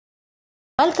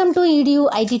Welcome to EDU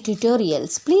IT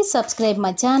Tutorials. Please subscribe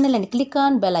my channel and click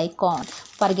on bell icon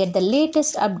for get the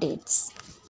latest updates.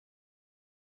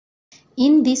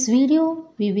 In this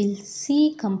video, we will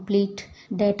see complete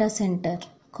data center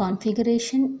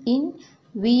configuration in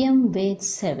VMware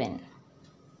 7.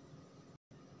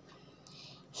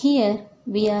 Here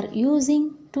we are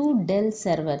using two Dell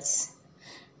servers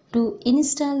to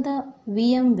install the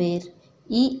VMware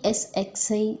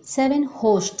ESXi 7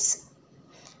 hosts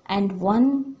and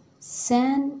one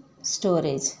SAN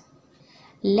storage.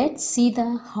 Let's see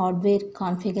the hardware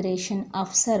configuration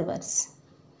of servers.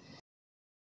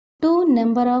 Two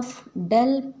number of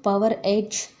Dell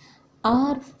Poweredge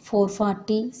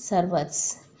R440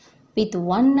 servers with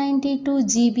 192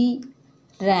 GB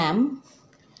RAM,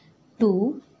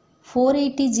 two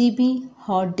 480 GB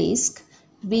hard disk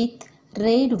with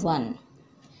RAID 1.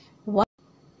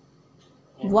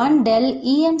 One Dell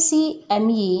EMC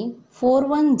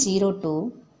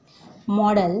ME4102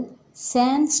 model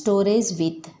SAN storage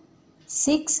with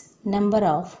 6 number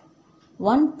of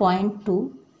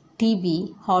 1.2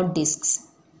 TB hard disks.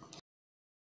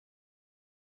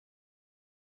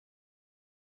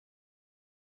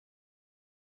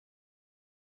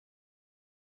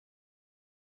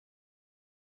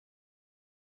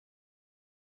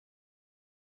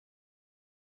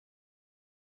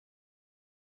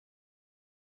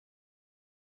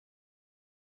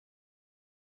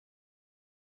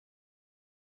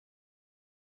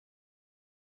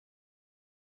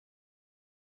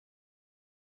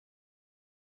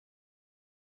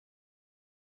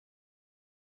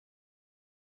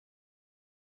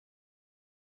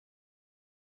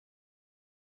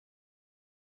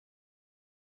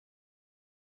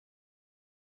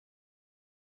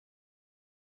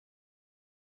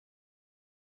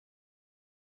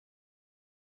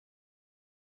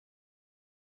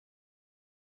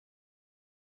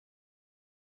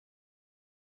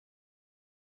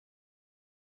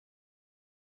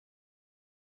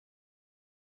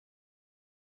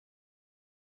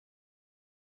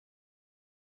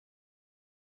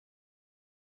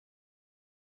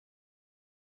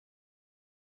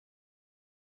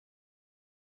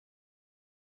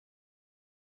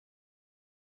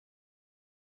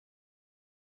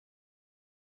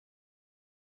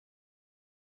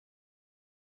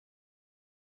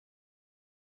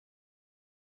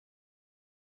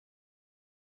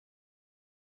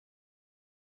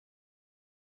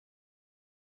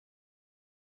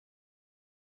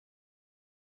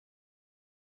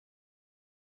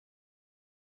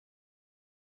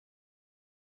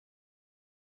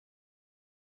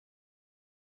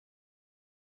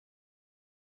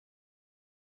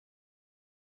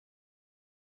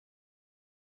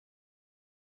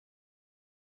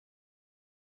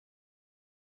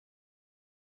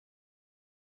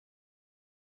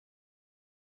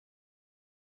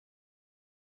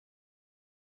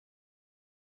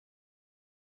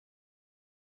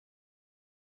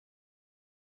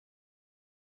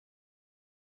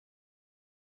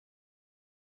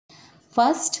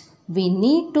 First, we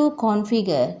need to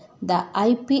configure the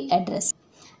IP address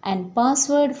and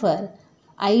password for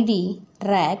ID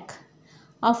rack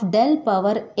of Dell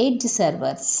Poweredge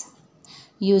servers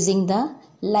using the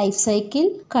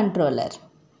lifecycle controller.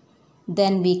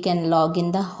 Then we can log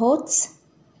in the hosts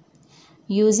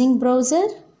using browser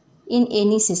in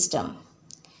any system.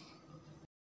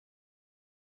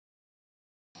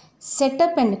 Set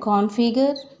up and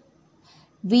configure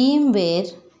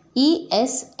VMware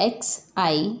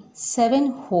ESXi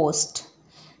 7 host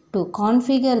to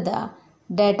configure the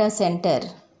data center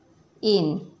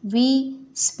in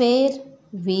vCenter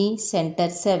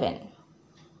 7.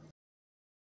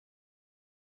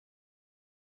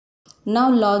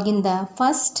 Now log in the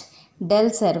first Dell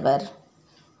server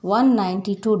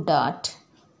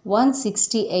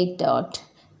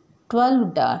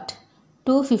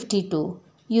 192.168.12.252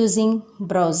 using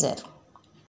browser.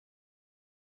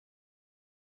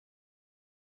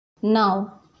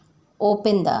 Now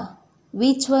open the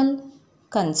virtual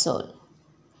console.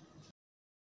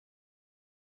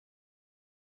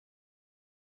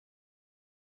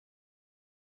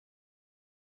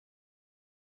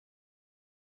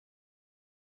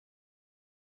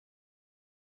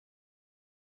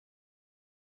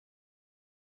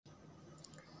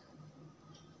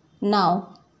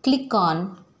 Now click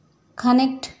on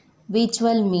Connect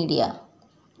Virtual Media.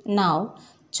 Now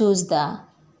choose the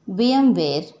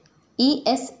VMware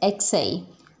ESXi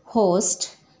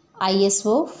host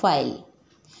ISO file,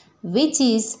 which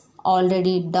is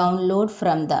already downloaded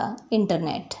from the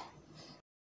internet.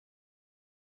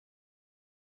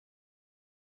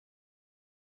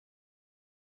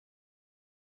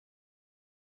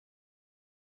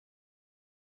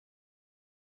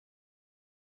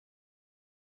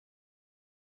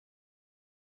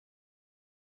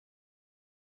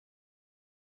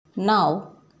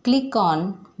 Now click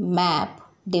on Map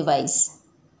Device.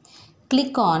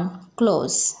 Click on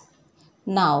Close.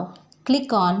 Now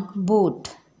click on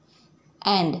Boot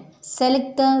and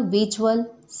select the virtual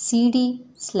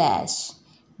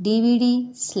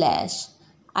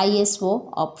CD/DVD/ISO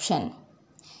option.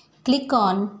 Click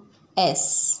on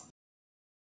S.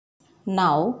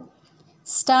 Now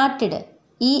started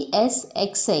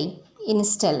ESXi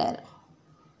installer.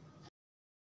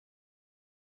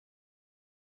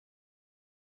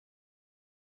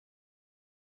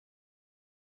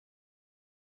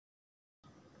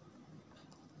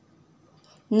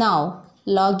 Now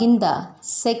log in the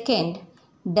second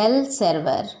Dell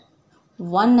server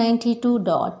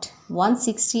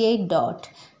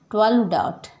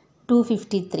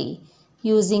 192.168.12.253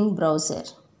 using browser.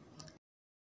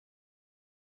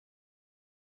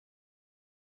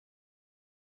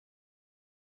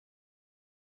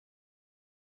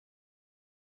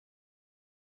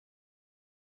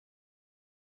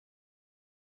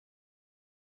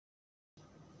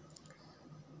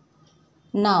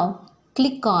 Now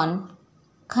click on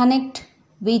Connect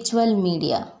Virtual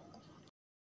Media.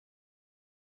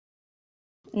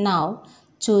 Now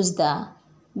choose the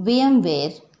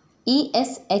VMware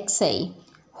ESXi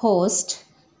host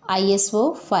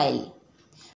ISO file.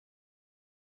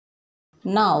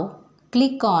 Now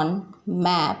click on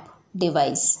Map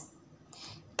Device.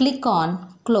 Click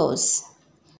on Close.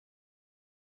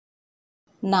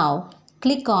 Now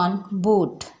click on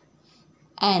Boot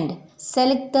and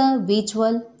select the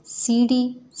virtual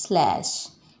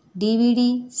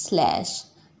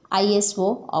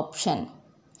CD/DVD/ISO option.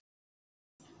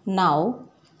 Now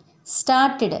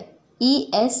started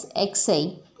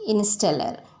ESXi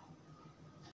installer.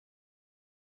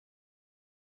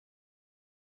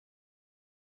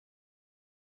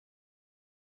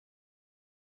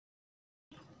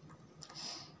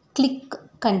 Click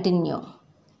Continue.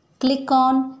 Click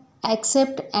on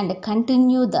Accept and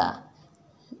continue the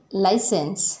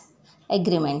license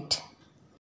agreement.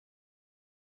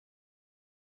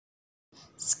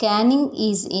 Scanning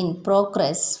is in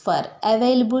progress for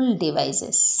available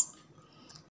devices.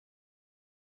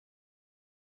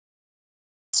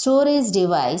 Storage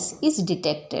device is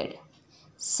detected.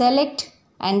 Select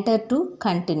Enter to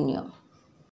continue.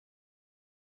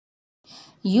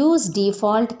 Use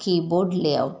default keyboard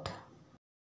layout.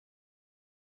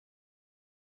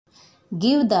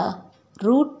 Give the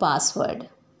root password.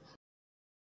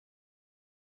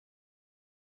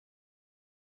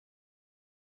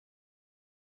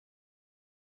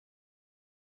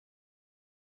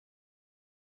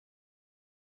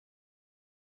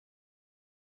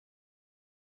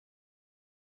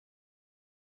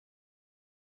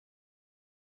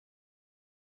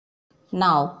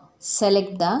 Now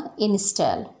select the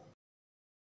install.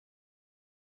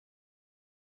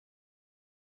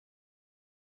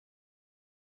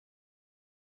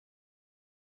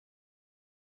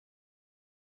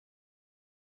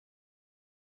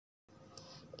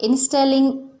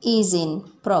 Installing is in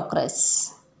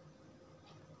progress.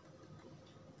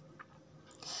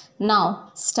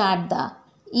 Now start the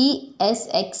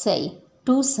ESXi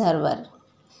 2 server.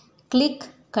 Click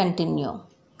Continue.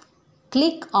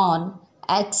 Click on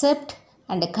Accept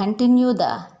and continue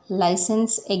the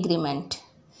license agreement.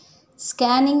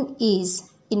 Scanning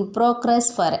is in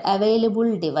progress for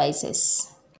available devices.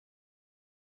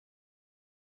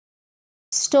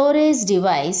 Storage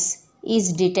device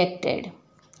is detected.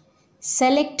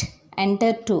 Select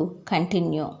Enter to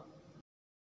continue.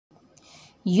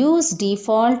 Use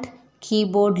default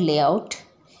keyboard layout.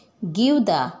 Give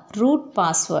the root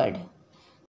password.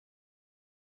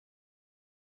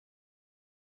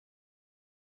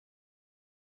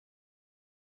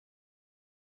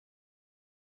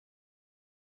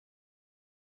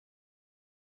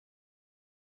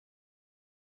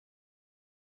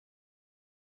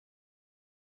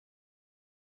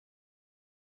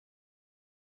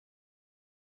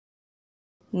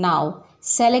 Now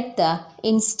select the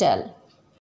install.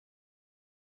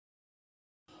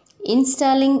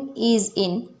 Installing is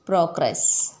in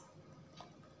progress.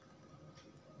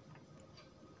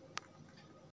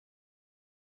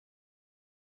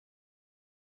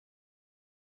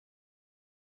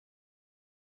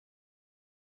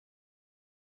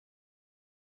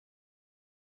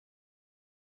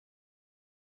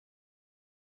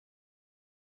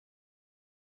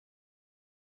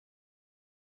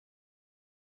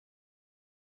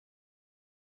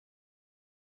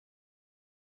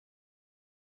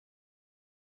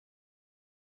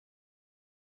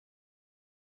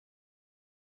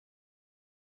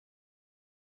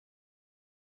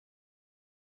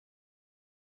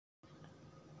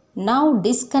 Now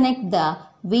disconnect the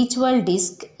virtual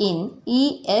disk in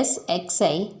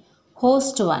ESXi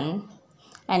host 1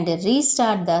 and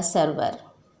restart the server.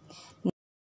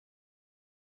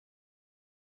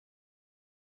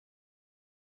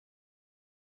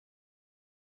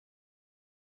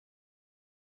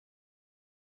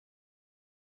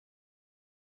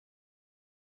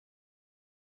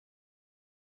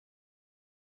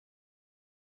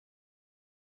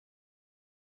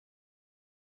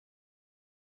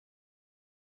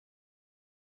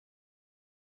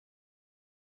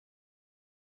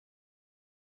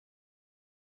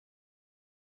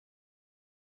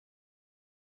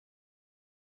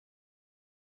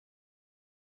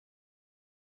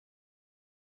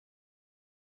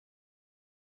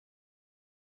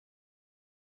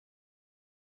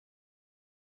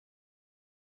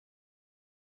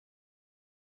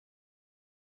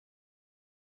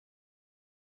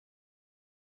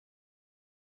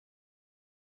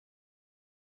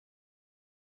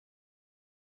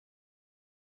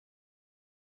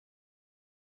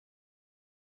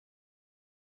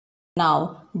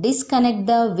 Now disconnect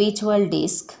the virtual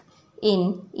disk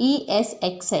in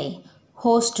ESXi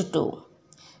host 2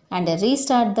 and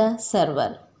restart the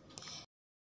server.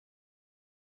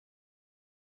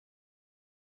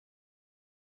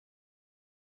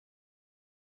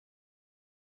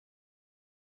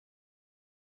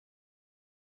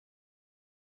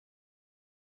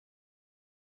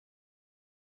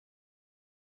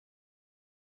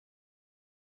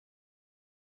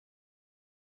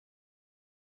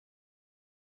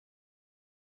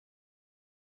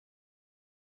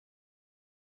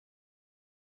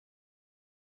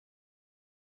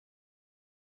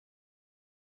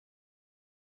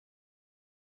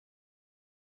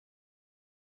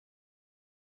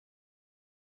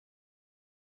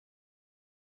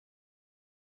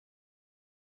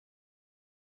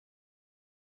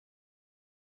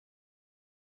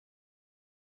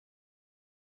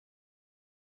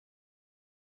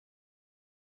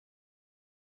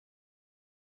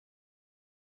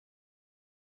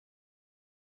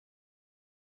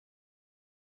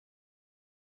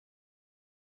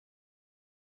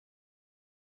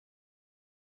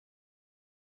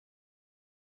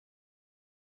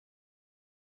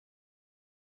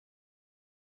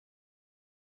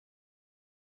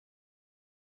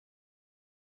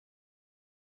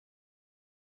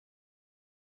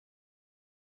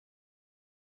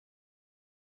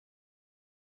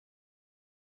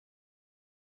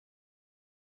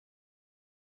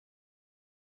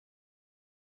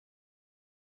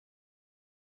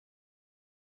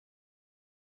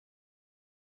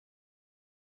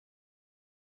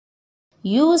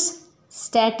 Use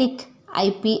static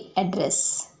IP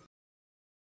address.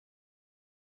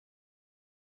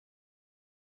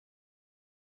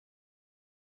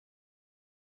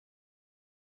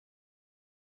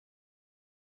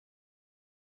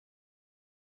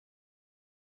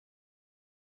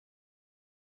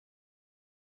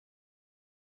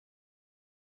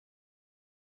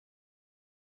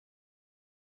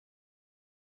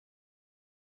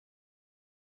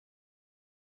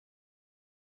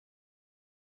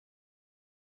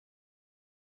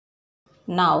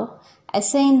 Now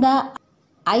assign the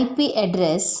IP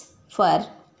address for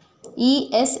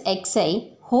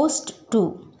ESXi host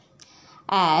 2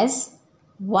 as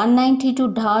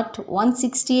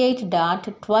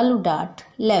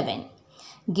 192.168.12.11.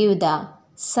 Give the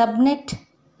subnet,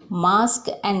 mask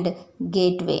and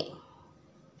gateway.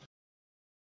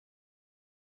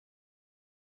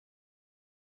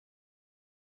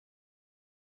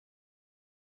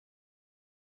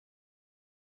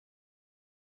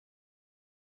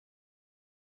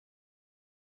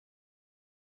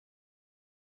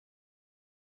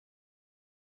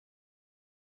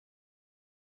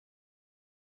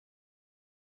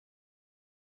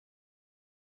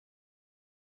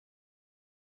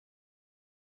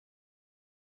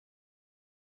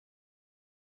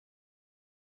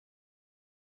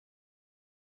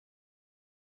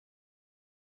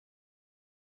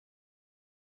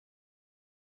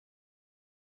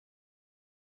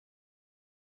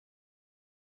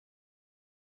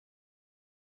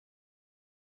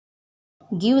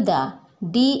 Give the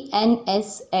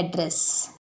DNS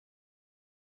address.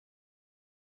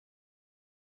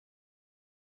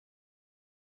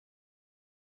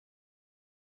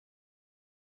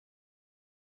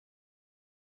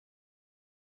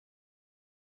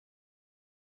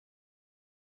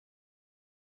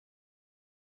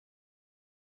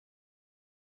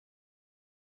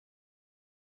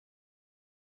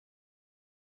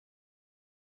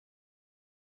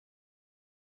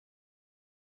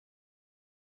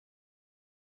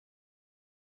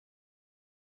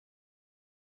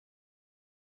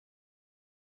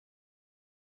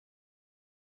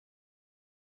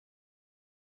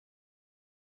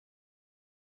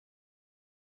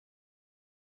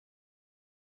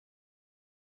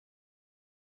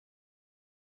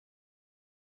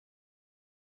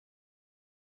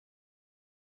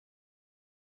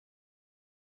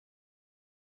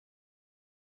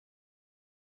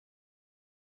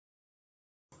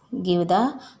 Give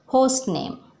the host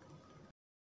name.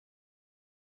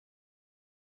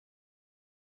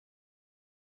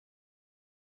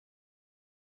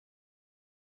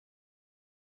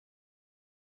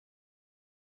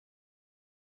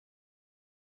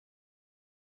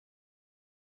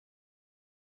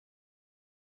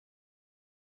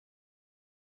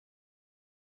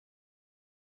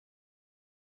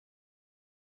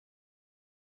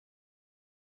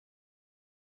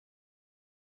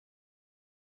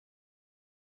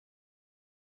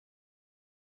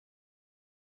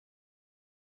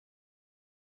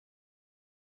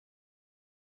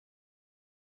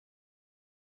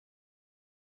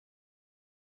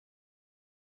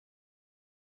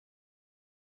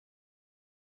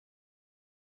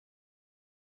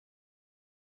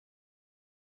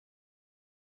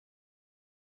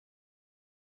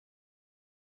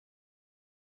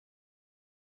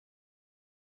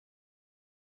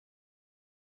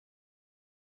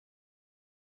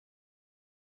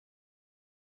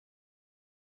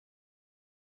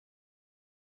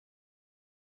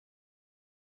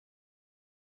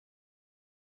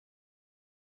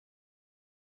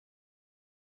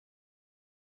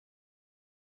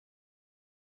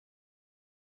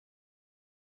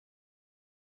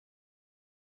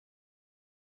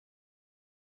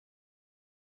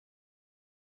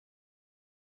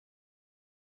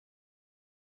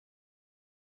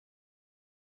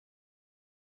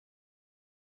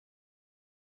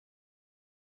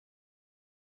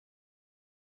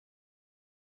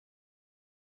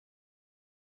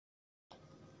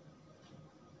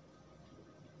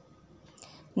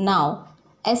 Now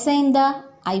assign the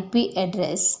IP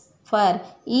address for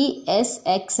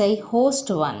ESXi host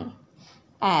 1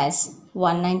 as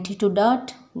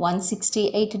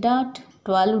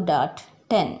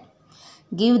 192.168.12.10.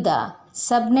 Give the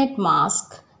subnet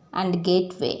mask and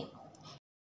gateway.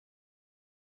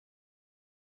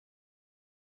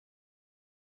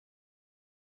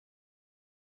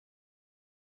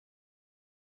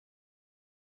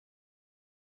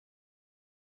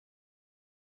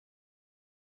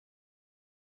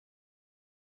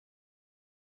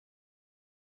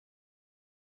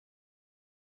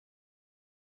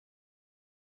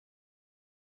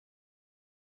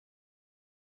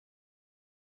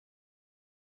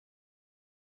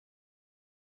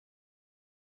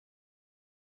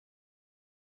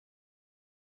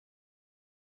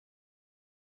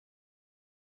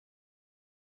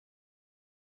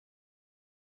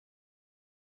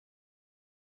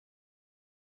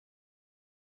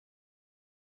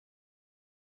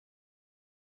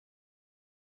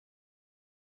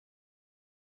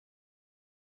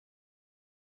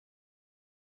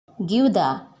 Give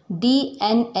the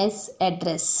DNS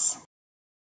address.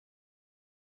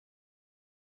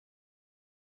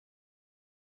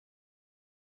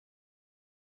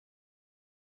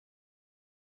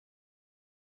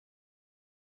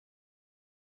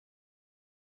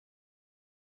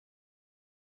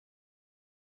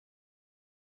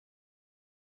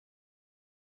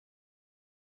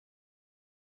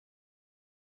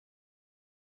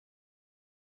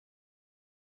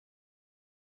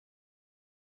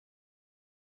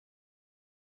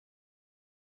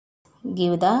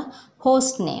 Give the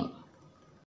host name.